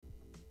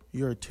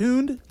You're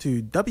tuned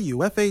to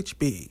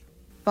WFHB.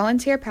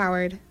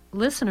 Volunteer-powered,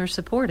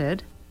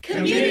 listener-supported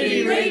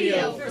community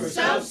radio for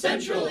South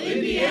Central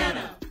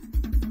Indiana.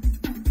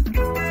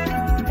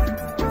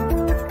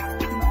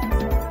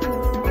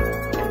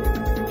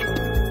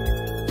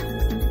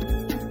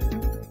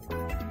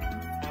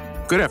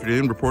 Good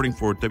afternoon. Reporting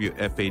for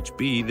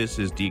WFHB, this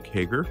is Deke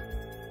Hager.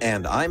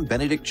 And I'm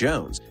Benedict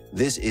Jones.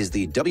 This is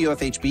the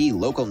WFHB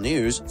local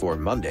news for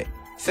Monday,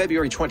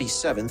 February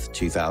 27th,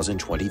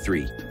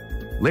 2023.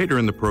 Later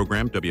in the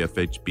program,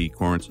 WFHB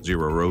Corinth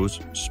Zero Rose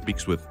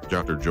speaks with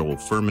Dr. Joel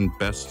Furman,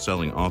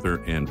 best-selling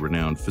author and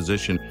renowned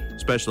physician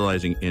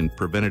specializing in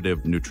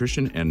preventative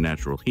nutrition and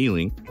natural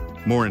healing.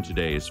 More in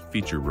today's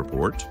feature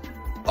report.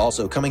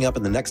 Also coming up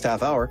in the next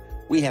half hour,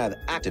 we have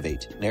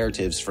Activate,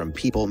 narratives from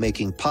people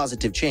making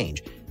positive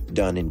change,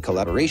 done in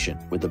collaboration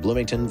with the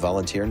Bloomington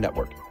Volunteer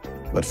Network.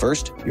 But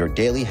first, your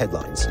daily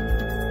headlines.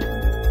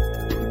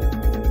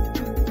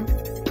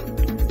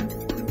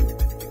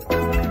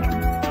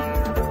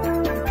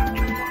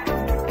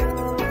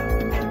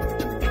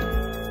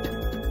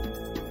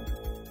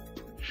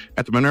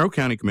 At the Monroe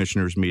County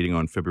Commissioners meeting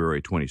on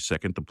February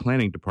 22nd, the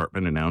Planning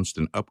Department announced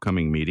an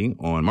upcoming meeting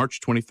on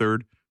March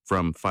 23rd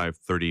from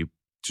 5:30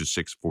 to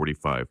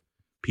 6:45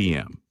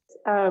 p.m.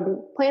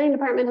 Planning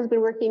Department has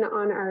been working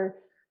on our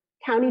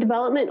county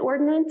development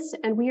ordinance,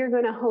 and we are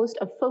going to host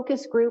a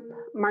focus group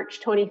March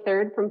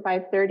 23rd from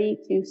 5:30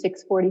 to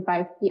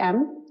 6:45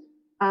 p.m.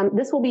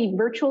 This will be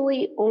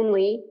virtually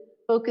only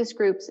focus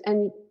groups,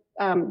 and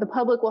the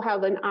public will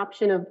have an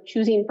option of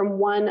choosing from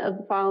one of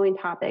the following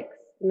topics,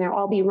 and they'll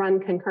all be run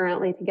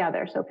concurrently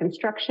together. So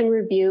construction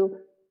review,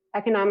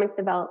 economic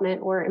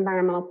development, or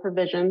environmental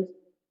provisions.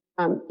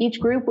 Each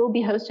group will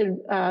be hosted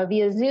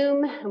via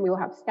Zoom, and we will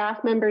have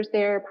staff members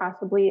there,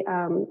 possibly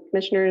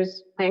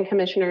commissioners, plan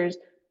commissioners,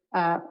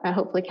 and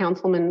hopefully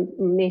councilmen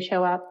may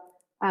show up.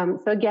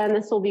 So again,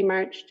 this will be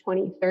March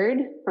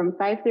 23rd from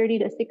 5:30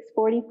 to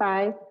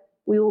 6:45.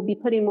 We will be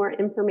putting more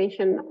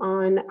information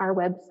on our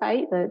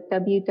website, the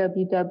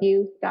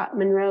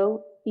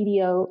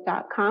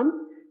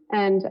www.monroecdo.com,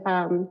 and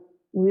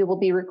we will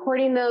be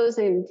recording those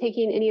and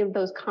taking any of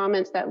those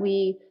comments that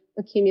we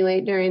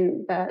accumulate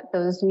during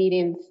those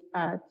meetings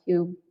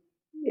to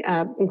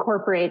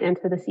incorporate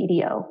into the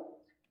CDO.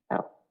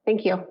 So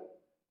thank you.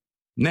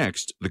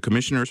 Next, the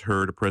commissioners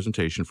heard a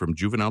presentation from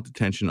Juvenile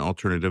Detention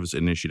Alternatives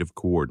Initiative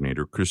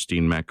Coordinator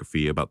Christine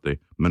McAfee about the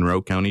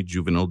Monroe County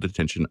Juvenile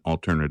Detention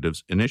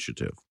Alternatives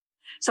Initiative.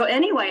 So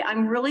anyway,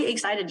 I'm really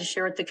excited to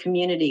share with the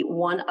community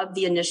one of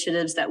the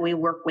initiatives that we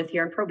work with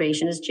here in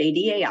probation is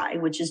JDAI,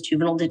 which is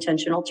Juvenile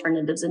Detention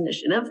Alternatives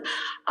Initiative.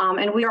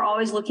 And we are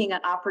always looking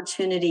at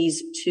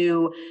opportunities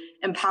to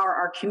empower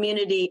our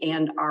community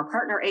and our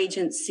partner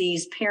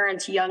agencies,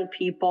 parents, young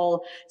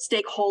people,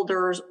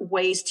 stakeholders,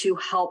 ways to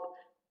help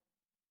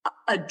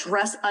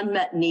address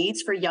unmet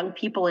needs for young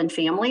people and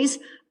families.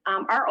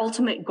 Our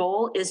ultimate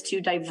goal is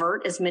to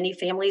divert as many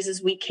families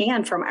as we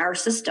can from our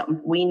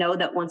system. We know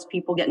that once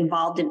people get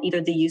involved in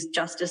either the youth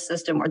justice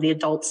system or the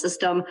adult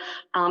system,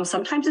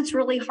 sometimes it's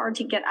really hard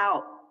to get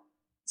out.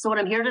 So what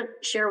I'm here to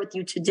share with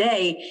you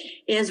today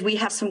is we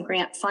have some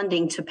grant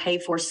funding to pay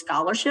for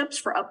scholarships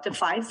for up to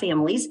 5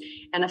 families.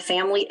 And a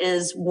family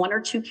is 1 or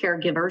 2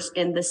 caregivers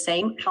in the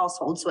same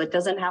household. So it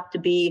doesn't have to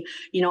be,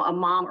 a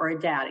mom or a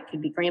dad. It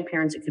could be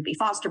grandparents. It could be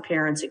foster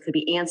parents. It could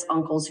be aunts,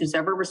 uncles, who's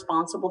ever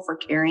responsible for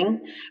caring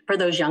for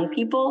those young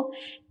people.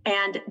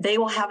 And they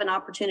will have an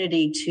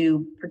opportunity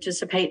to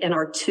participate in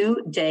our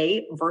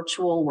 2-day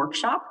virtual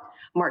workshop,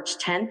 March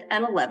 10th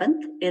and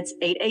 11th. It's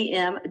 8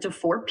 a.m. to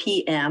 4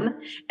 p.m.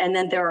 And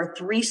then there are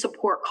 3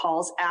 support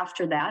calls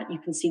after that. You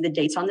can see the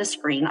dates on the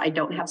screen. I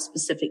don't have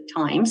specific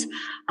times,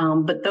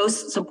 but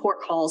those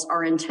support calls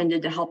are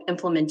intended to help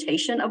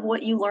implementation of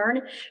what you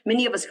learn.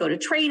 Many of us go to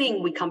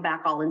training. We come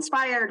back all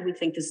inspired. We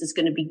think this is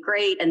going to be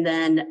great. And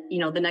then,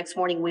 the next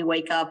morning we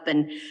wake up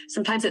and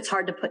sometimes it's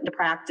hard to put into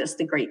practice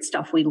the great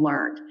stuff we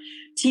learned.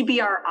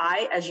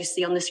 TBRI, as you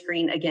see on the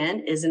screen again,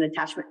 is an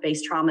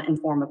attachment-based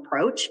trauma-informed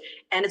approach.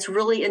 And it's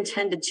really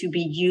intended to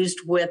be used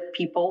with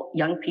people,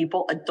 young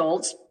people,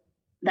 adults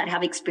that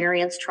have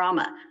experienced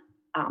trauma.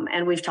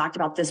 And we've talked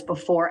about this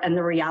before. And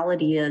the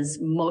reality is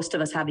most of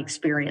us have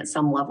experienced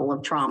some level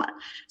of trauma.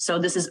 So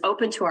this is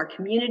open to our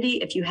community.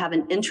 If you have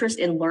an interest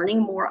in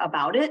learning more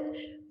about it,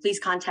 please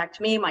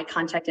contact me. My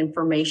contact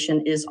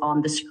information is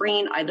on the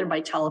screen, either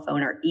by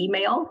telephone or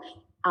email.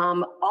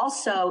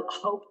 Also,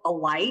 Hope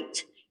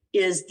Alight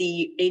is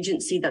the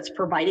agency that's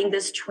providing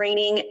this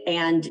training.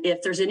 And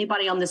if there's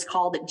anybody on this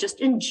call that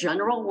just in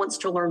general wants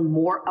to learn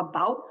more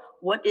about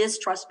what is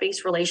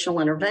trust-based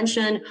relational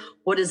intervention,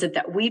 what is it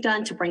that we've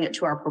done to bring it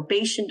to our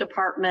probation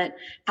department,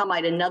 how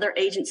might another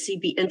agency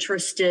be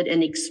interested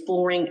in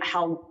exploring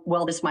how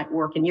well this might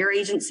work in your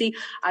agency,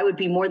 I would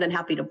be more than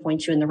happy to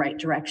point you in the right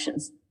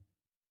directions.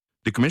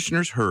 The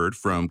commissioners heard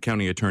from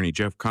County Attorney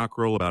Jeff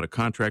Cockrell about a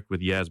contract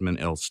with Yasmin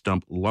L.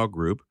 Stump Law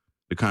Group.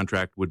 The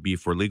contract would be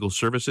for legal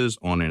services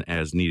on an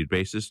as-needed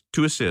basis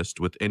to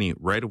assist with any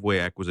right-of-way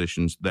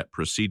acquisitions that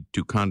proceed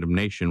to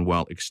condemnation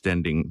while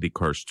extending the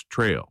karst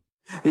trail.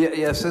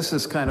 Yes, this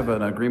is kind of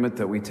an agreement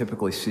that we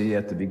typically see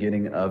at the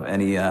beginning of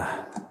any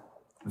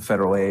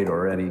federal aid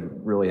or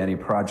any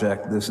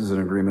project. This is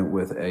an agreement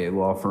with a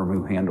law firm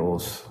who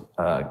handles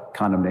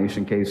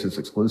condemnation cases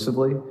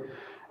exclusively.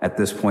 At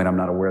this point, I'm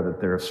not aware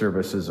that their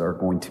services are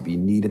going to be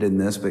needed in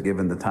this, but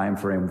given the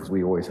timeframes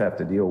we always have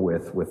to deal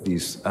with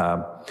these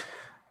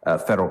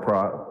federal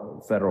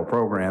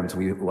programs,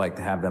 we like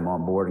to have them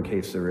on board in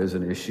case there is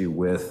an issue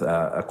with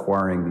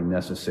acquiring the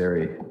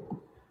necessary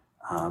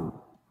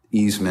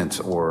easements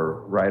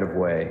or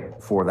right-of-way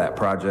for that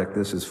project.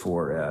 This is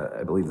for,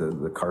 I believe,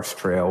 the Karst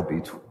Trail.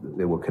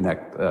 They will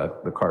connect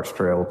the Karst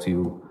Trail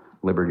to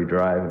Liberty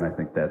Drive, and I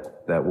think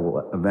that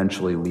will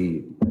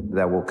eventually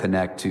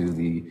connect to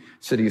the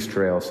city's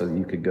trail so that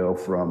you could go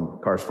from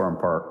Karst Farm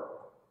Park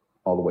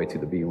all the way to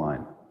the B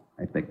line.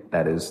 I think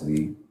that is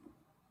the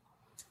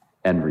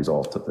end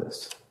result of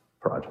this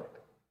project.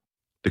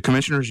 The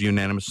commissioners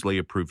unanimously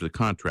approved the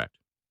contract.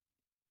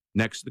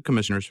 Next, the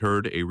commissioners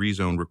heard a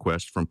rezone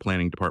request from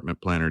Planning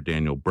Department Planner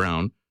Daniel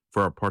Brown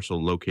for a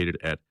parcel located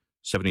at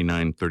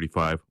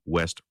 7935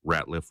 West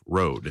Ratliff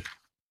Road.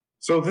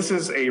 So this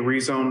is a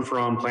rezone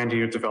from planned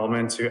unit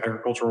development to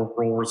agricultural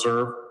rural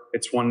reserve.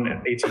 It's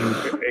 1 18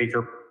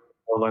 acre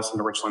or less in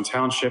the Richland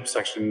Township,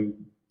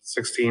 section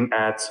 16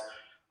 at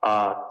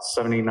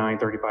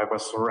 7935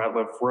 West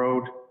Ratliff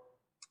Road.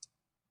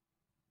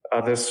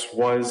 This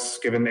was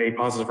given a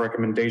positive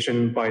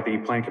recommendation by the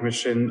Plan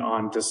Commission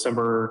on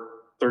December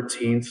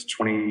 13th,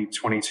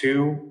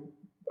 2022,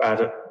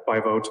 by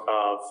a vote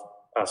of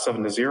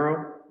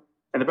 7-0.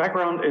 And the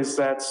background is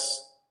that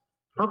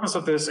the purpose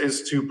of this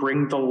is to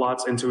bring the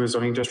lots into a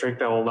zoning district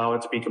that will allow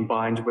it to be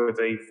combined with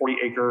a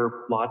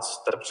 40-acre lot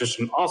that the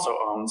petition also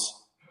owns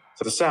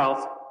to the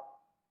south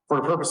for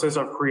the purposes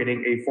of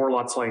creating a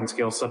 4-lot sliding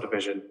scale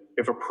subdivision.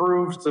 If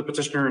approved, the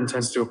petitioner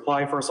intends to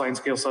apply for a sliding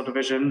scale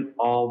subdivision.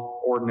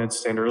 All ordinance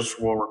standards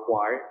will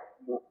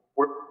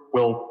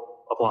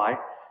apply.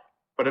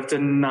 But if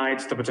denied,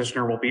 the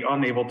petitioner will be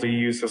unable to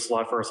use this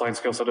lot for a sliding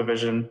scale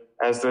subdivision,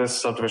 as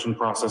this subdivision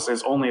process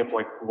is only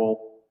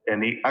applicable in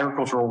the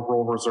agricultural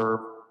rural reserve,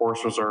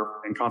 forest reserve,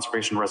 and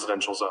conservation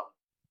residential zone.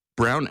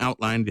 Brown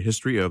outlined the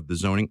history of the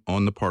zoning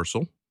on the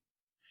parcel.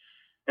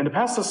 In the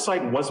past, the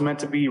site was meant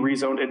to be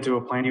rezoned into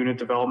a planned unit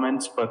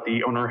development, but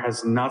the owner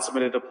has not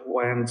submitted a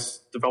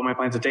development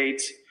plan to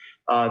date.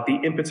 The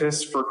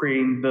impetus for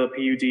creating the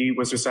PUD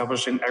was to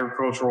establish an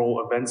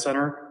agricultural event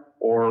center,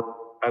 or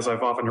as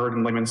I've often heard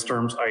in layman's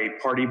terms, a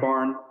party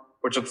barn,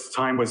 which at the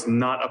time was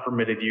not a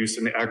permitted use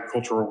in the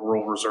agricultural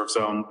rural reserve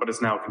zone, but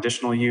is now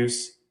conditional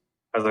use.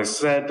 As I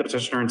said, the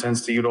petitioner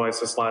intends to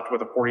utilize this lot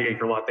with a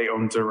 40-acre lot they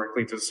own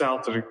directly to the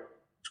south to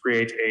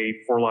create a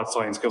 4-lot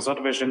sliding scale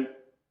subdivision.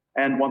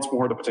 And once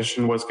more, the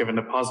petition was given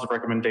a positive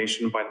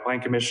recommendation by the Plan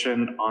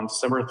Commission on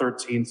December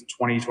 13th,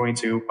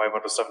 2022 by a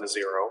vote of 7-0.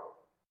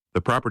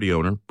 The property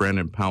owner,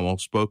 Brandon Powell,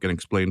 spoke and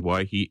explained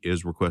why he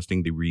is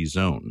requesting the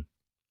rezone.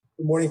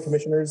 Good morning,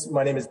 commissioners.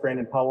 My name is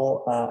Brandon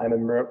Powell. I'm a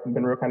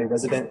Monroe County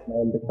resident.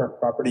 I'm the current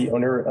property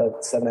owner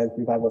of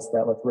 7935 West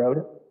Ratliff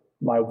Road.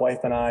 My wife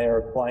and I are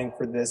applying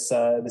for this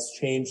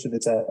change. So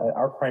that's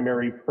our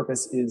primary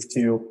purpose is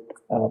to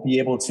be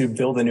able to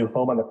build a new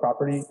home on the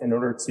property. In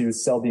order to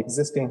sell the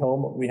existing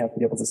home, we have to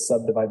be able to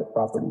subdivide the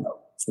property.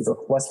 We've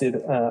requested,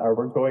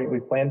 we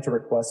plan to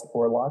request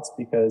 4 lots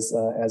because,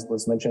 as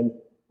was mentioned,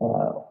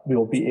 we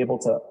will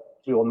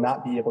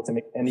not be able to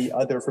make any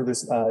other further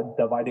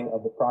dividing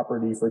of the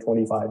property for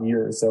 25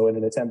 years. So in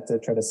an attempt to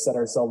try to set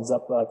ourselves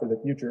up for the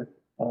future,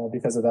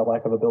 because of that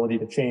lack of ability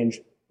to change,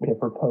 we have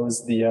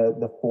proposed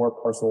the 4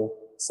 parcel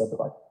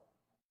subdivide.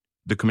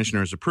 The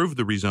commissioners approved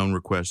the rezone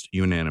request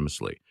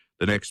unanimously.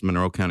 The next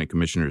Monroe County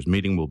Commissioners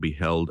meeting will be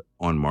held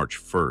on March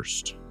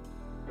 1st.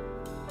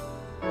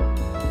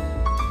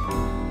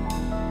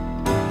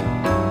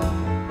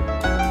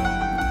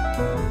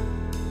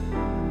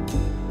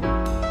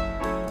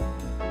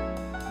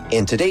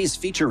 In today's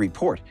feature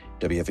report,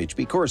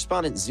 WFHB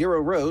correspondent Zero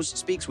Rose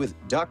speaks with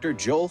Dr.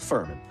 Joel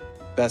Fuhrman,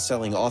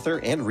 best-selling author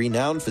and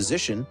renowned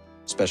physician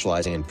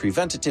specializing in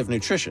preventative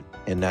nutrition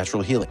and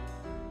natural healing.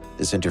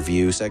 This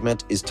interview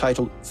segment is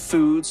titled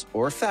Foods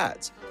or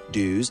Fads,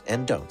 Do's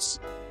and Don'ts.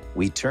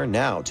 We turn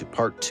now to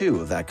part 2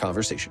 of that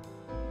conversation.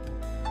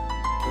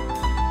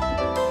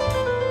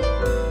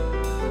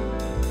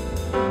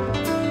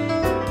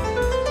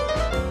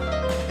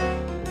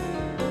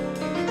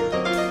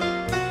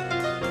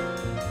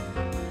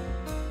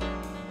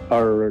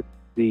 Are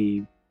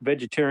the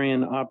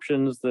vegetarian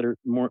options that are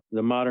more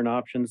the modern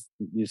options?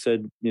 You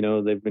said,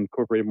 they've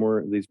incorporated more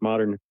of these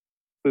modern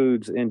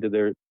foods into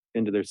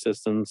their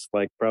systems,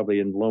 like probably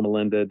in Loma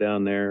Linda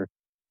down there,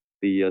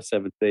 the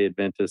Seventh-day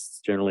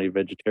Adventists, generally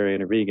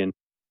vegetarian or vegan.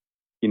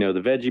 The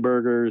veggie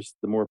burgers,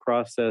 the more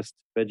processed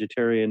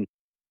vegetarian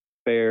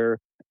fare.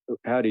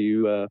 How do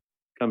you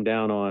come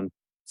down on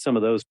some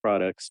of those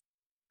products?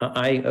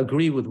 I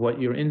agree with what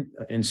you're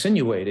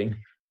insinuating,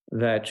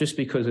 that just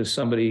because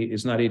somebody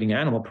is not eating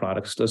animal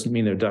products doesn't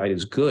mean their diet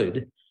is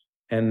good,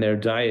 and their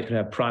diet can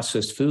have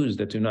processed foods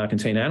that do not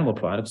contain animal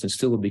products and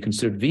still would be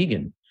considered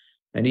vegan.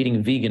 and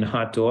eating vegan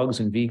hot dogs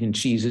and vegan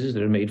cheeses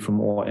that are made from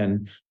oil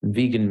and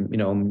vegan,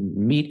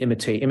 meat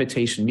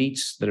imitation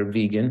meats that are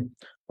vegan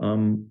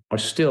are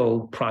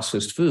still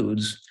processed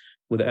foods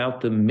without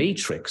the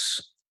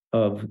matrix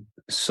of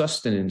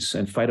sustenance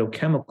and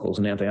phytochemicals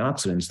and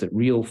antioxidants that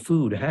real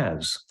food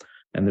has.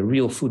 And the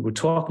real food we're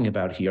talking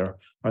about here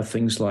are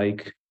things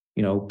like,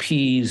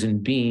 peas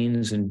and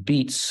beans and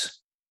beets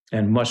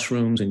and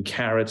mushrooms and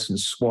carrots and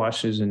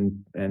squashes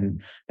and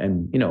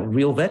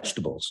real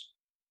vegetables.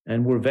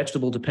 And we're a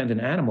vegetable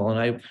dependent animal.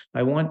 And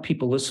I want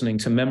people listening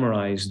to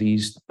memorize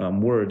these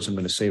words I'm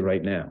going to say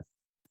right now.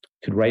 You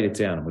could write it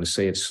down. I'm going to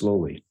say it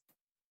slowly.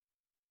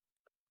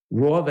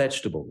 Raw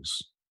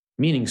vegetables,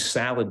 meaning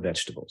salad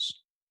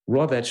vegetables.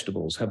 Raw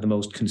vegetables have the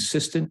most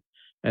consistent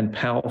and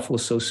powerful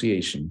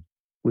association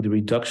with the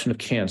reduction of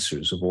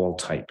cancers of all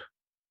type.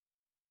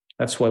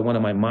 That's why one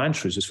of my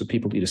mantras is for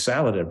people to eat a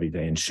salad every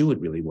day and chew it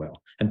really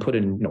well and put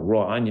in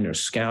raw onion or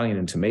scallion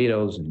and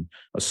tomatoes and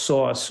a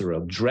sauce or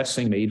a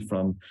dressing made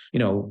from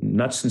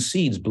nuts and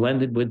seeds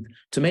blended with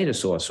tomato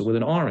sauce or with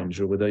an orange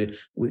or so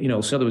in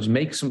other words,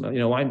 make some,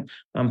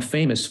 I'm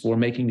famous for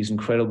making these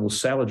incredible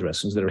salad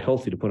dressings that are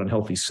healthy to put on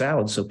healthy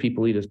salads. So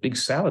people eat a big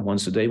salad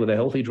once a day with a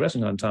healthy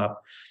dressing on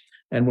top.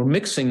 And we're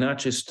mixing not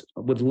just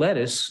with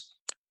lettuce,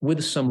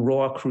 with some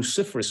raw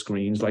cruciferous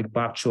greens like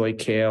bok choy,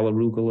 kale,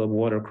 arugula,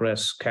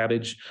 watercress,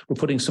 cabbage. We're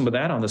putting some of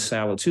that on the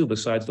salad too,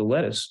 besides the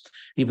lettuce,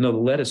 even though the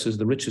lettuce is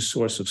the richest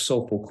source of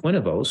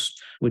sulfoquinavose,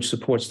 which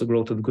supports the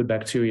growth of the good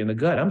bacteria in the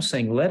gut. I'm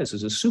saying lettuce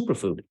is a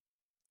superfood,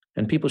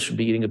 and people should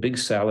be eating a big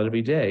salad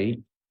every day.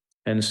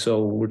 And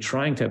so we're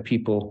trying to have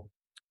people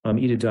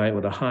eat a diet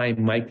with a high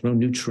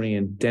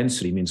micronutrient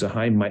density, means a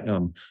high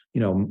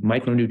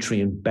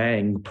micronutrient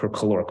bang per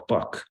caloric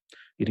buck.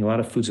 Eating a lot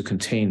of foods that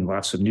contain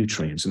lots of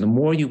nutrients. And the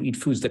more you eat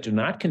foods that do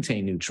not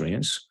contain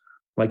nutrients,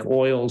 like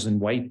oils and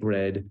white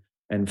bread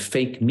and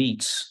fake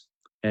meats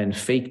and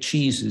fake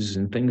cheeses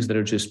and things that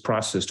are just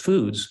processed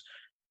foods,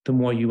 the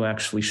more you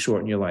actually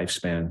shorten your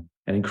lifespan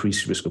and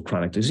increase your risk of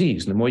chronic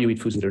disease. And the more you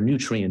eat foods that are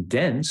nutrient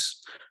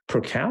dense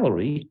per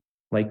calorie,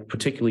 like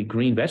particularly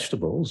green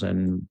vegetables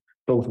and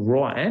both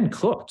raw and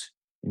cooked,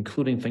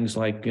 including things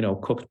like,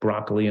 cooked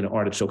broccoli and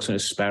artichokes and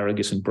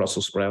asparagus and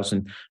Brussels sprouts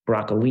and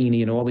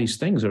broccolini and all these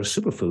things are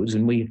superfoods.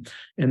 And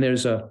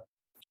there's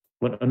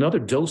another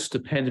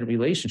dose-dependent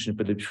relationship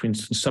between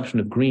consumption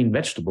of green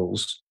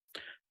vegetables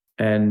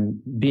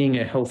and being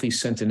a healthy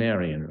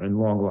centenarian and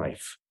long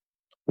life.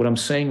 What I'm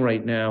saying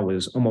right now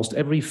is almost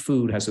every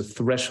food has a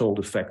threshold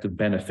effect of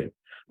benefit,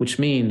 which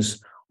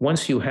means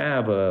once you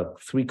have a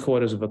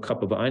 3/4 of a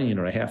cup of onion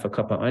or a half a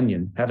cup of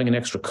onion, having an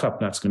extra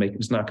cup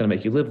is not going to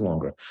make you live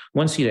longer.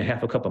 Once you eat a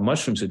half a cup of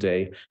mushrooms a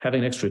day,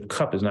 having an extra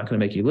cup is not going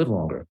to make you live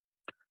longer.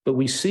 But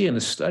we see in the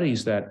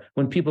studies that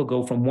when people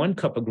go from 1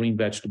 cup of green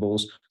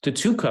vegetables to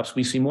 2 cups,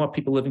 we see more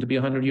people living to be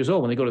 100 years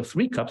old. When they go to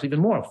 3 cups, even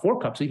more,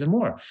 4 cups, even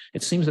more.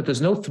 It seems that there's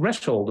no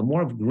threshold. The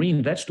more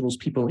green vegetables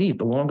people eat,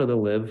 the longer they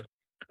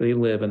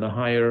live, and the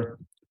higher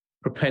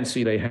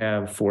propensity they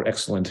have for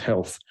excellent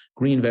health.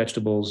 Green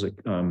vegetables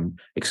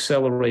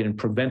accelerate and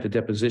prevent the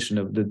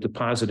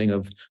depositing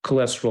of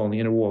cholesterol in the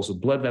inner walls of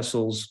blood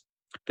vessels.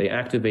 They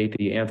activate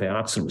the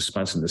antioxidant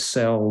response in the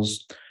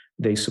cells.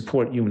 They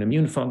support human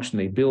immune function.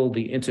 They build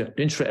the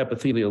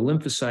intraepithelial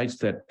lymphocytes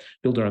that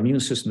build our immune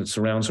system that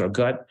surrounds our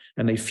gut,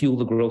 and they fuel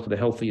the growth of the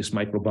healthiest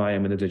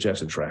microbiome in the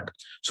digestive tract.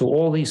 So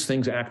all these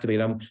things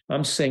activate.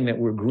 I'm saying that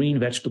we're green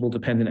vegetable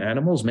dependent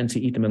animals meant to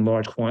eat them in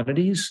large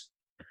quantities.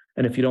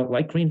 And if you don't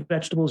like green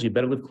vegetables, you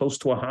better live close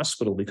to a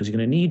hospital because you're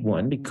going to need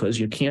one, because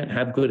you can't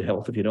have good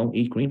health if you don't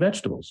eat green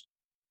vegetables.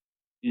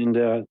 And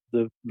the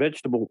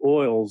vegetable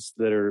oils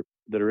that are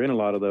in a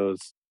lot of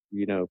those,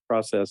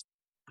 processed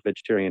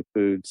vegetarian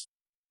foods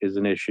is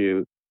an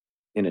issue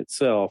in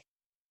itself.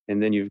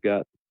 And then you've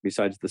got,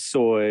 besides the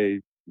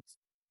soy, it's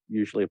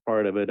usually a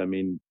part of it. I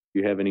mean,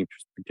 do you have any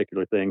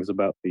particular things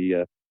about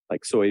the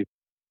like soy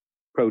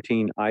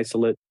protein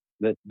isolate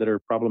that are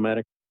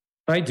problematic?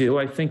 I do.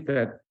 I think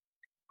that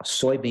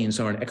soybeans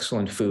are an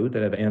excellent food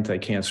that have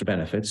anti-cancer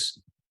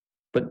benefits,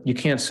 but you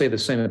can't say the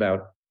same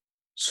about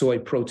soy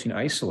protein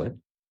isolate.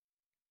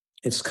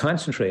 It's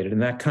concentrated,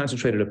 and that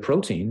concentrated a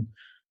protein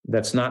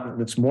that's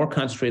more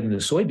concentrated than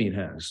the soybean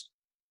has.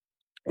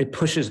 It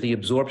pushes the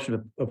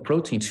absorption of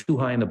protein too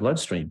high in the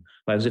bloodstream,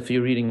 as if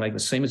you're eating the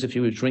same as if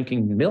you were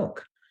drinking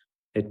milk.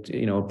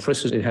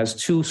 It has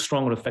too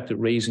strong an effect at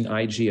raising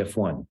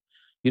IGF-1.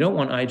 You don't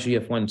want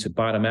IGF-1 to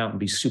bottom out and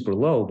be super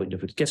low, but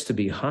if it gets to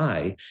be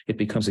high, it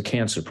becomes a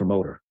cancer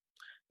promoter.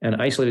 And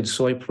isolated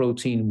soy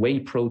protein, whey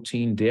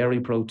protein, dairy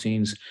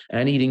proteins,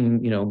 and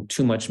eating,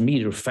 too much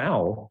meat or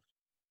fowl,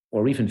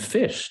 or even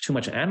fish, too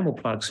much animal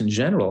products in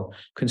general,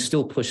 can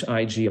still push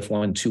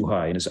IGF-1 too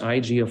high. And as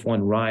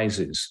IGF-1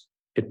 rises,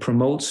 it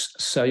promotes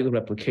cellular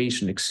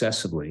replication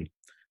excessively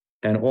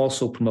and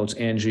also promotes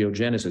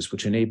angiogenesis,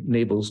 which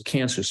enables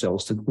cancer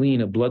cells to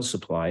glean a blood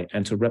supply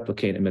and to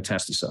replicate and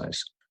metastasize.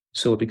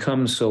 So it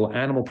becomes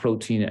animal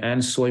protein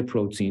and soy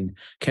protein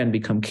can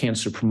become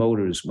cancer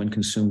promoters when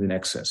consumed in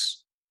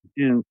excess.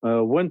 And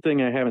one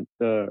thing I haven't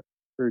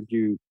heard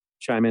you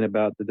chime in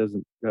about that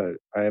doesn't,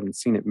 I haven't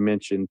seen it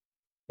mentioned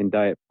in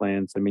diet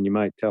plans. I mean, you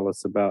might tell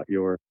us about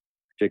your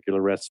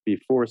particular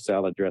recipe for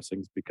salad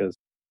dressings, because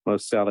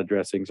most salad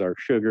dressings are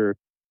sugar,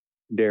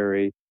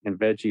 dairy, and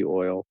veggie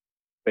oil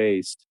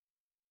based.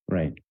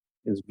 Right.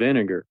 Is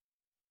vinegar.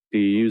 Do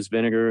you use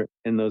vinegar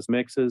in those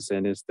mixes?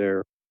 And is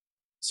there a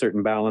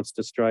certain balance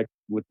to strike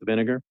with the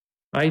vinegar?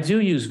 I do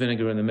use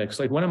vinegar in the mix.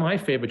 Like one of my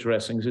favorite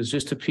dressings is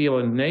just to peel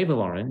a navel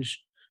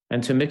orange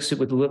and to mix it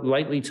with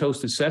lightly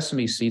toasted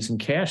sesame seeds and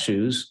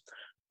cashews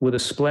with a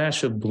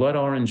splash of blood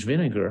orange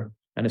vinegar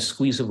and a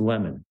squeeze of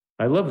lemon.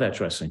 I love that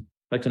dressing,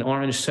 like an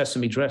orange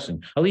sesame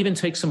dressing. I'll even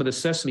take some of the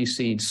sesame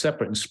seeds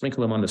separate and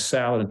sprinkle them on the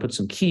salad and put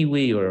some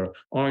kiwi or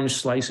orange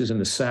slices in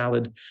the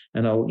salad,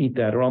 and I'll eat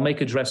that. Or I'll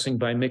make a dressing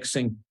by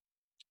mixing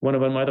one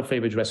of my other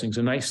favorite dressings,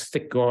 a nice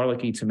thick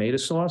garlicky tomato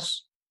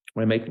sauce.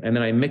 And then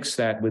I mix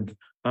that with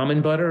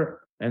almond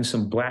butter and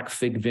some black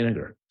fig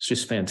vinegar. It's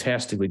just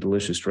fantastically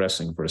delicious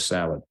dressing for a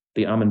salad.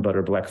 The almond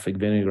butter, black fig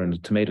vinegar, and the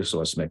tomato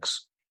sauce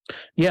mix.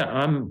 Yeah,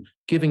 I'm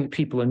giving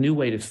people a new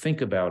way to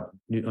think about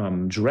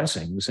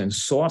dressings and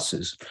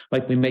sauces.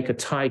 Like we make a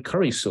Thai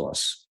curry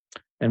sauce,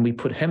 and we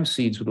put hemp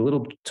seeds with a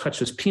little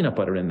touch of peanut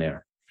butter in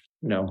there,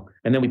 and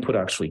then we put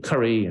actually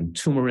curry and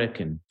turmeric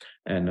and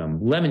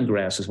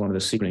lemongrass is one of the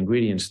secret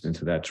ingredients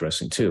into that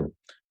dressing too,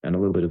 and a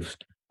little bit of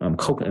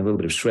coconut, a little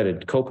bit of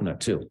shredded coconut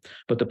too.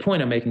 But the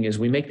point I'm making is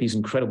we make these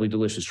incredibly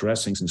delicious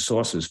dressings and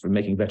sauces for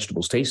making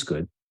vegetables taste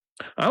good.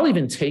 I'll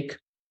even take,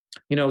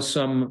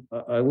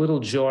 a little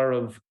jar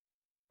of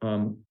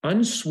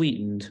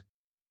unsweetened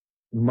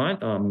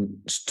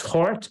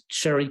tart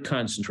cherry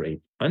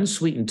concentrate, and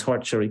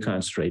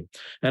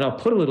I'll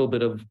put a little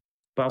bit of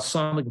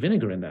balsamic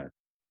vinegar in that.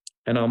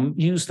 And I'll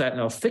use that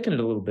and I'll thicken it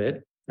a little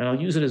bit, and I'll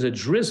use it as a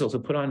drizzle to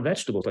put on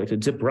vegetables, like to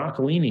dip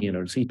broccolini in,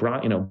 or to eat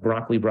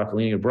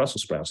broccolini or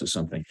Brussels sprouts or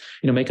something.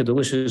 Make a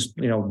delicious,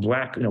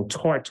 black,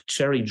 tart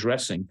cherry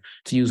dressing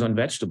to use on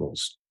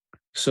vegetables.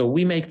 So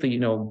we make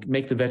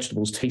the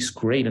vegetables taste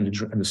great and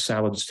the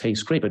salads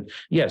taste great. But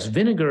yes,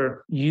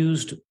 vinegar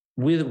used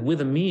with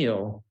a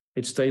meal,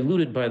 it's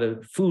diluted by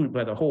the food,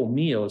 by the whole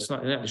meal. It's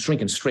not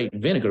drinking straight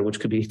vinegar,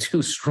 which could be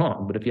too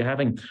strong. But if you're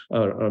having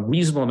a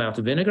reasonable amount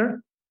of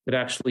vinegar, it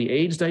actually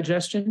aids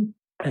digestion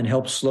and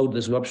helps slow the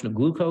absorption of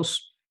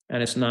glucose.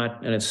 And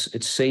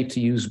it's safe to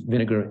use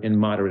vinegar in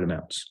moderate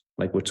amounts,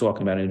 like we're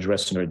talking about in a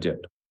dressing or a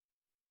dip.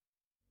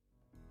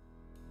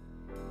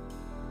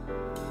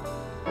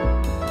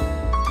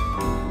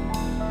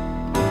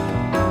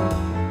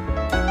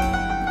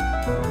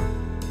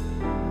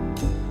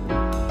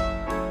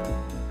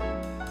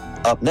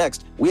 Up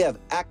next, we have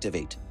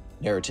Activate,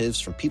 narratives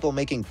from people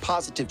making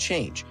positive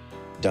change,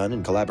 done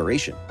in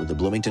collaboration with the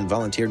Bloomington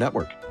Volunteer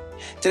Network.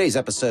 Today's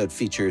episode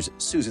features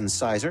Susan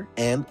Sizer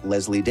and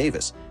Leslie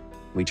Davis.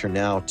 We turn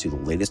now to the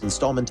latest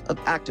installment of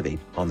Activate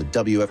on the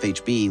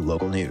WFHB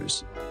Local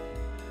News.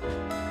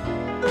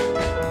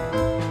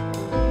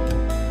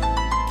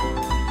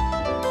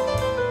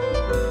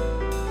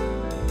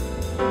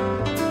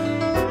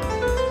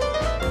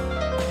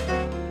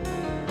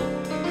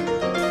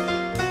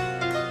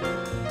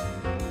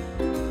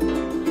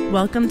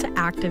 Welcome to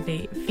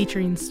Activate,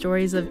 featuring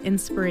stories of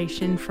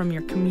inspiration from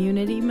your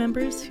community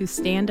members who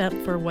stand up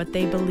for what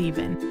they believe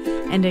in,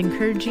 and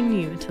encouraging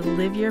you to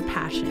live your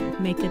passion,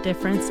 make a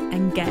difference,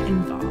 and get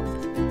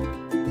involved.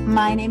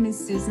 My name is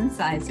Susan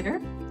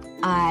Sizer.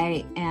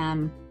 I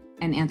am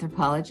an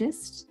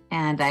anthropologist,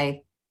 and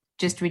I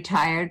just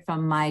retired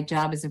from my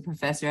job as a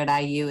professor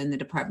at IU in the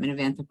Department of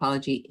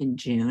Anthropology in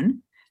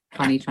June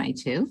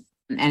 2022.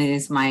 And it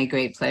is my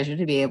great pleasure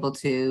to be able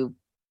to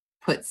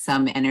put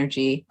some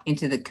energy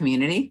into the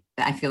community.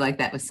 I feel like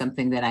that was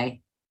something that I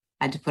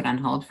had to put on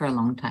hold for a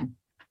long time.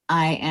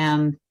 I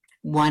am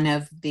one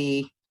of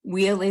the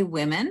Wheelie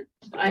women.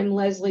 I'm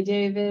Leslie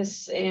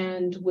Davis,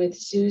 and with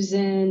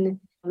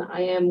Susan,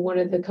 I am one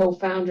of the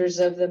co-founders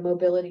of the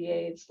Mobility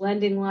Aids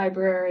Lending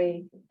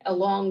Library,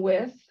 along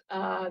with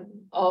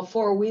all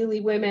four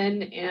Wheelie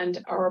women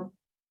and our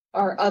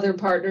other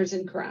partners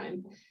in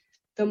crime.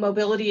 The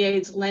Mobility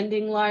Aids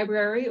Lending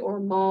Library, or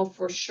MAL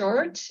for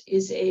short,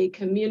 is a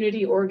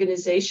community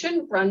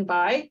organization run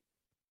by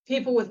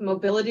people with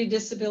mobility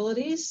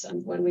disabilities.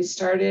 And when we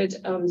started,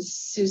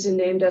 Susan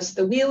named us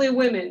the Wheelie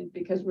Women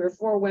because we're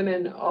four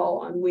women all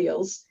on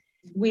wheels.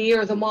 We,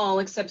 or the MAL,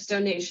 accepts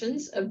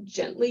donations of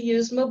gently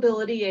used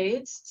mobility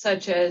aids,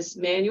 such as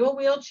manual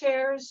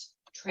wheelchairs,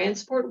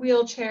 transport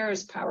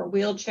wheelchairs, power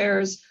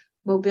wheelchairs,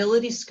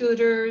 mobility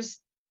scooters,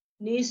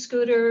 knee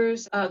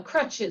scooters,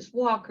 crutches,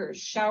 walkers,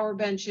 shower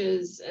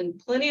benches, and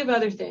plenty of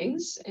other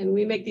things. And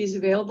we make these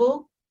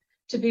available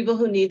to people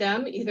who need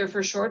them, either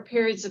for short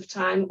periods of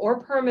time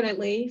or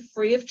permanently,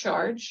 free of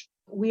charge.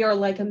 We are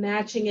like a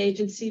matching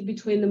agency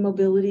between the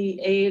mobility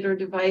aid or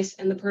device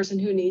and the person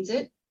who needs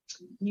it.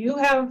 You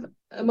have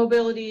a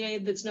mobility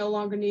aid that's no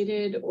longer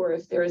needed, or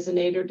if there is an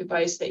aid or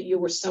device that you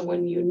or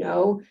someone you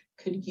know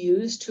could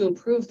use to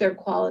improve their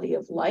quality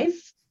of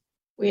life,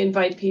 we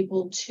invite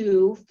people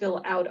to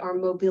fill out our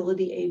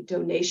mobility aid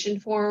donation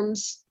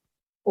forms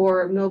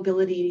or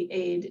mobility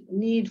aid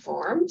need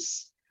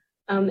forms.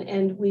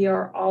 And we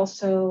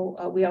also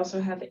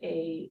have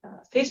a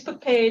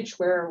Facebook page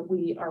where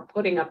we are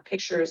putting up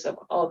pictures of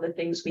all the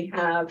things we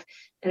have.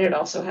 And it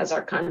also has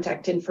our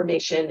contact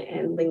information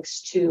and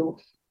links to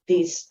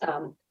these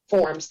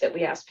forms that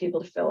we ask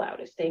people to fill out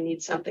if they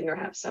need something or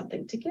have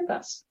something to give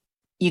us.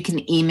 You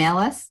can email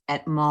us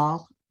at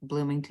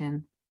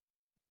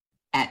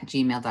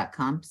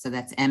mallbloomington@gmail.com. So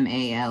that's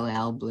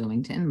MALL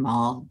Bloomington,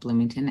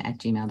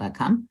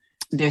 mallbloomington@gmail.com.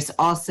 There's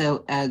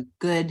also a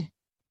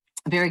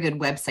very good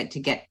website to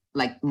get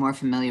like more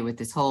familiar with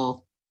the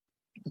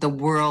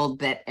world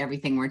that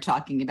everything we're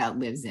talking about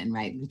lives in,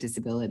 right? The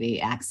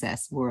disability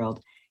access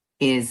world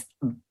is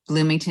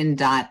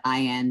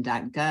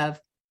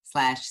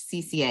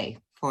bloomington.in.gov/CCA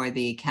for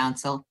the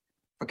Council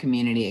for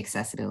Community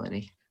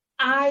Accessibility.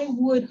 I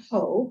would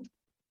hope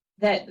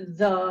that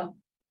the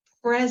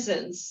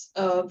presence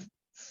of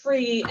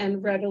free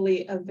and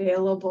readily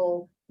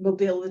available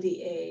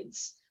mobility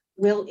aids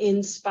will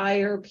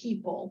inspire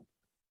people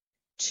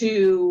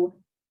to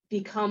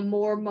become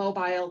more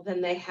mobile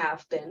than they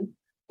have been,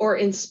 or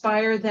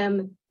inspire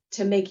them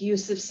to make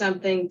use of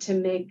something to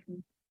make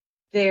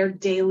their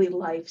daily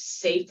life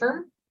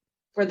safer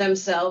for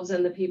themselves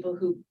and the people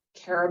who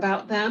care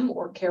about them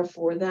or care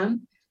for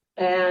them.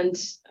 And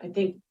I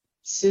think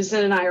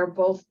Susan and I are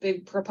both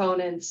big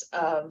proponents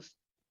of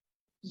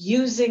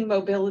using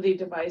mobility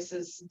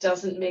devices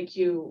doesn't make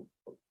you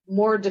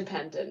more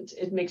dependent.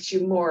 It makes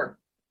you more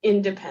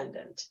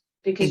independent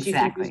because you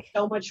can do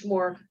so much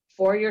more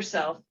for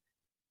yourself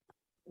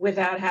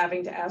without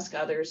having to ask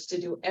others to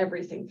do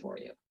everything for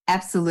you.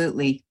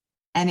 Absolutely.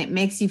 And it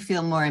makes you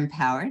feel more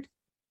empowered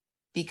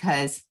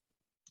because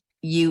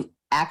you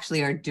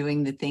actually are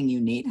doing the thing you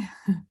need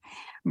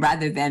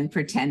rather than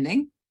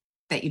pretending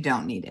that you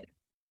don't need it.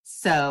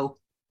 So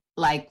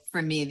like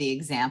for me, the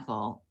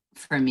example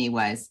for me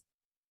was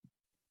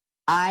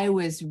I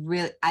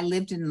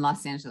lived in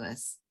Los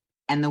Angeles,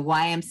 and the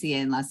YMCA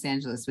in Los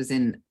Angeles was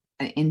in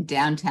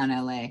downtown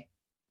LA,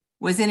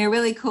 was in a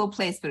really cool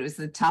place, but it was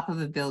the top of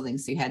a building.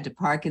 So you had to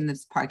park in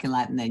this parking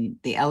lot, and then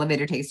the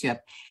elevator takes you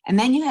up. And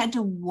then you had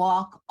to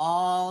walk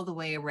all the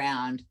way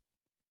around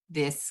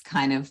this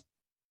kind of,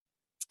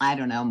 I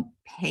don't know,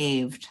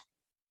 paved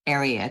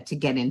area to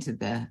get into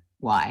the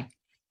Y.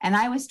 And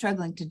I was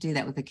struggling to do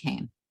that with a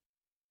cane.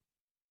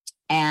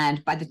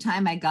 And by the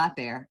time I got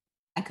there,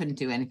 I couldn't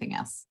do anything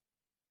else,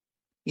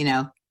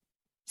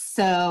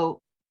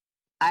 So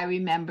I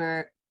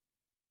remember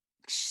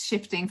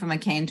shifting from a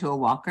cane to a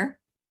walker.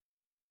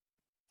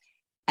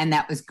 And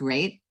that was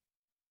great.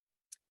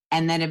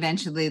 And then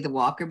eventually the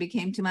walker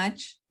became too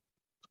much.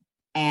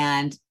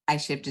 And I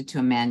shifted to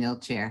a manual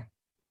chair.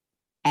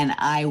 And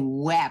I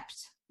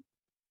wept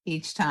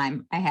each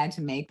time I had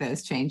to make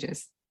those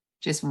changes.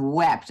 Just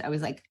wept. I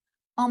was like,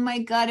 oh my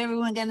God,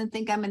 everyone gonna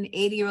think I'm an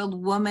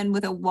 80-year-old woman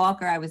with a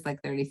walker. I was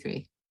like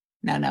 33.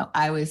 No,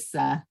 I was,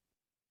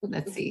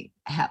 let's see,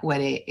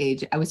 what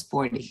age? I was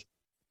 40.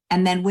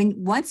 And then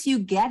once you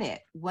get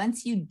it,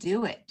 once you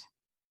do it,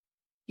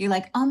 you're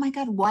like, oh my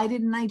God, why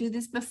didn't I do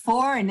this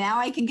before? And now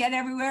I can get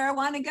everywhere I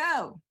want to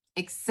go,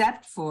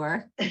 except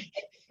for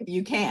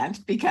you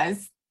can't,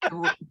 because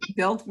the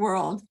built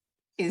world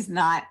is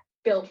not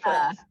built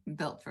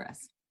for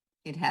us.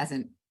 It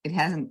hasn't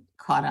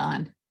caught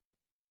on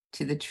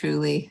to the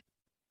truly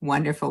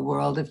wonderful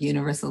world of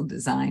universal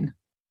design.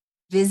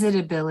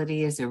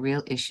 Visitability is a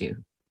real issue.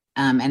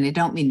 And I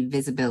don't mean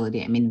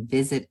visibility, I mean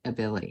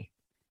visitability.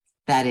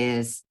 That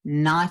is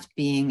not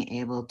being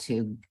able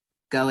to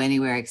go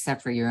anywhere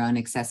except for your own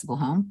accessible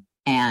home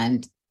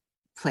and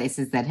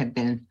places that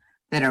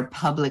are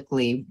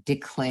publicly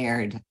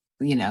declared,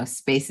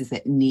 spaces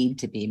that need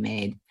to be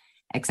made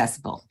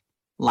accessible,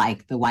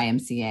 like the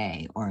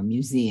YMCA or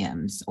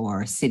museums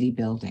or city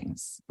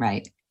buildings,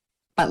 right?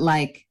 But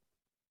like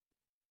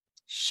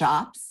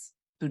shops,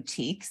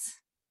 boutiques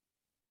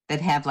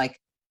that have like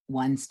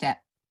one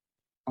step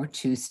or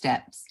two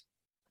steps,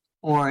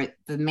 or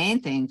the main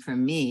thing for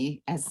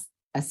me as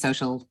a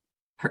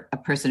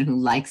person who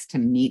likes to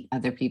meet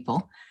other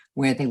people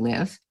where they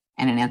live,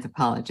 and an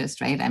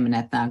anthropologist, right? I'm an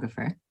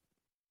ethnographer.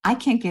 I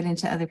can't get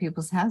into other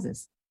people's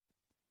houses.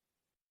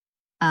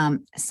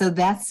 So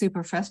that's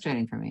super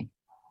frustrating for me.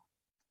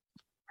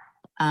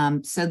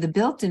 So the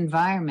built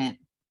environment,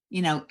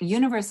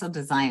 universal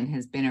design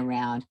has been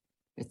around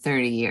for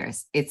 30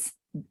 years. It's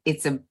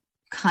a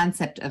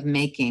concept of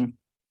making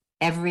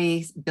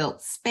every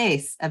built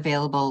space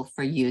available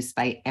for use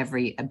by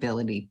every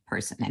ability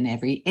person and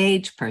every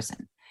age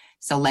person.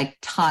 So like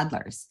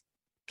toddlers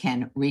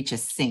can reach a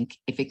sink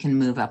if it can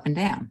move up and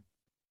down.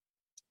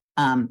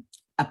 A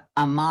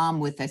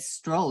mom with a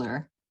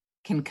stroller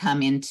can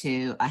come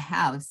into a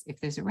house if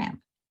there's a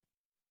ramp,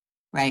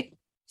 right?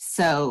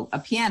 So a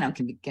piano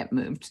can get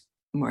moved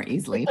more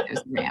easily if there's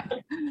a ramp.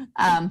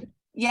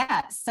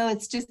 So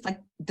it's just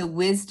like the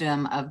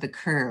wisdom of the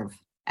curve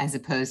as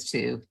opposed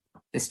to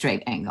the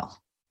straight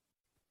angle,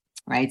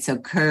 right? So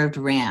curved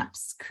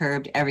ramps,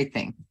 curved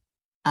everything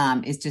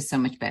is just so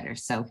much better.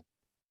 So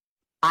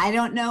I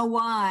don't know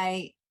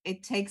why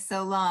it takes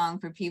so long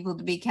for people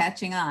to be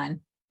catching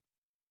on.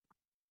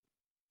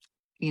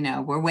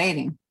 we're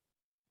waiting.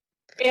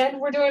 And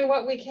we're doing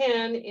what we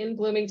can in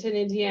Bloomington,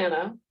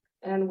 Indiana,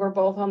 and we're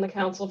both on the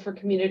Council for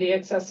Community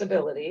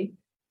Accessibility.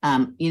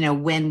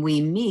 When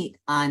we meet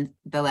on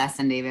the last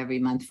Sunday of every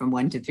month from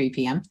 1 to 3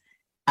 p.m.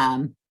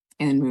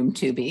 In room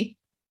 2B,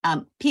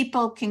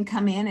 people can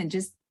come in and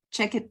just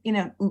check it,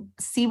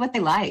 see what they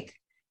like.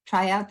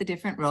 Try out the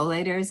different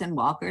rollators and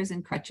walkers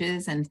and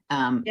crutches. And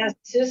yes,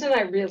 Susan,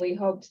 I really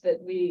hoped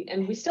that we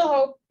still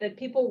hope that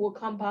people will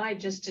come by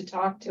just to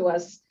talk to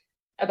us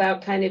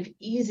about kind of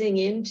easing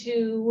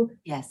into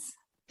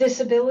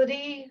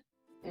disability.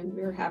 And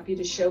we're happy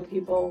to show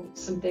people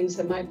some things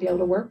that might be able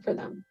to work for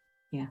them.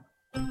 Yeah.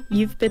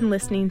 You've been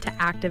listening to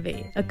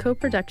Activate, a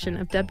co-production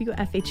of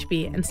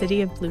WFHB and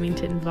City of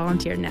Bloomington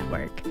Volunteer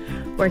Network,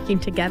 working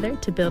together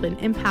to build an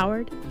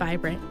empowered,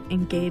 vibrant,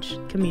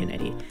 engaged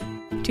community.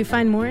 To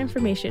find more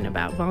information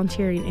about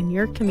volunteering in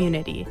your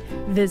community,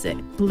 visit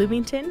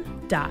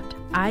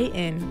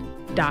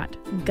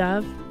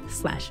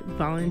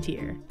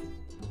bloomington.in.gov/volunteer.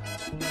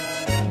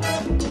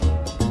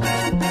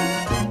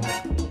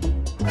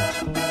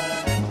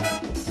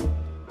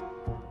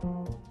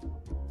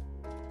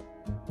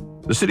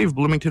 The City of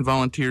Bloomington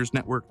Volunteers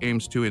Network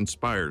aims to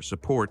inspire,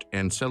 support,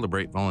 and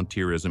celebrate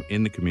volunteerism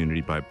in the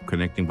community by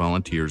connecting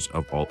volunteers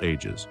of all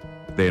ages.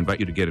 They invite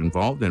you to get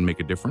involved and make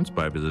a difference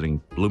by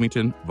visiting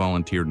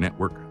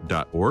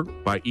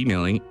bloomingtonvolunteernetwork.org, by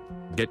emailing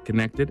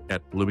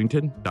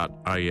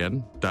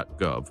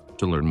getconnected@bloomington.in.gov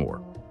to learn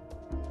more.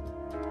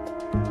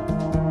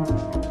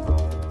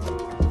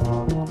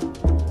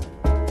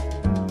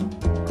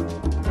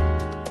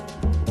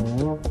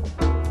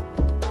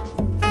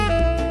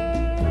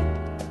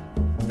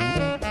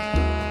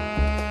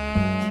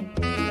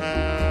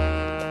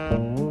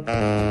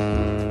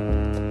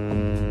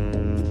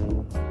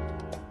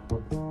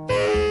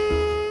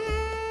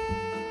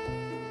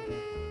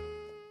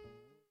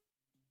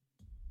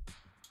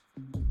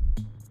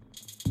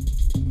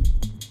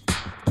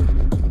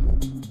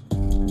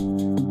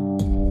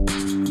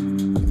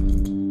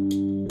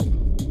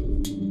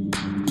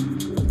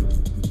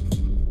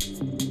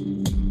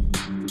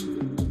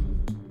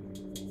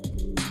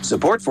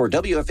 Support for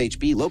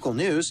WFHB Local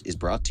News is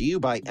brought to you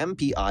by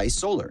MPI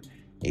Solar,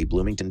 a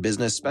Bloomington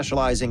business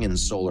specializing in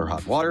solar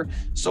hot water,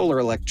 solar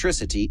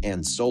electricity,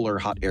 and solar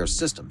hot air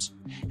systems.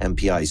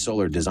 MPI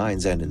Solar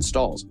designs and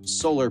installs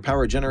solar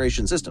power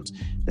generation systems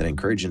that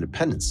encourage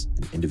independence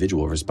and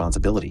individual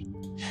responsibility.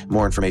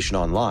 More information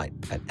online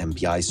at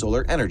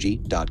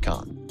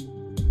mpisolarenergy.com.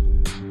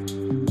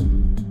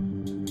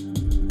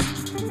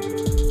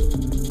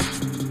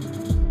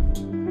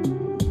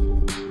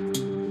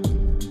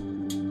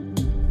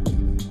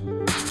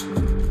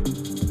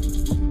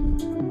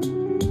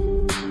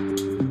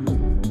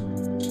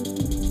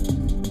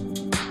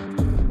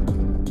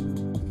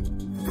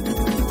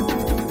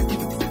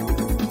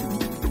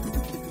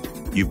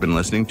 You've been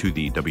listening to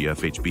the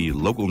WFHB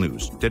Local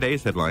News.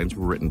 Today's headlines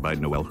were written by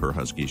Noelle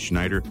Herhusky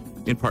Schneider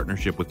in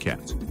partnership with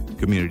CATS,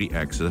 Community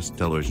Access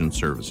Television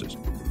Services.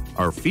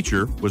 Our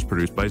feature was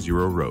produced by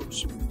Zero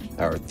Rose.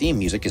 Our theme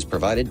music is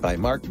provided by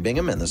Mark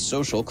Bingham and the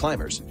Social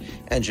Climbers.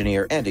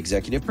 Engineer and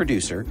executive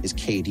producer is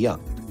Cade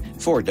Young.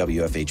 For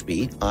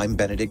WFHB, I'm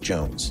Benedict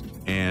Jones.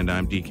 And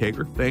I'm Dee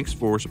Kager. Thanks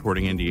for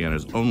supporting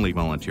Indiana's only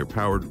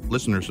volunteer-powered,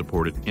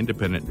 listener-supported,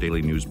 independent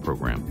daily news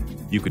program.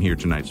 You can hear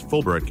tonight's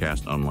full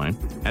broadcast online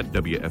at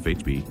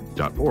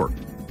WFHB.org.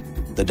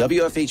 The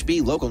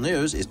WFHB Local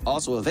News is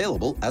also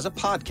available as a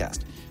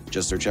podcast.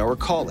 Just search our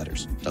call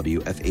letters,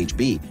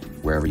 WFHB,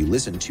 wherever you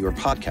listen to your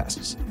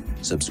podcasts.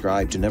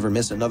 Subscribe to never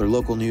miss another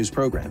local news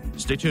program.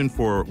 Stay tuned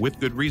for With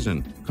Good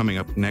Reason, coming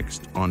up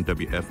next on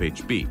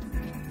WFHB.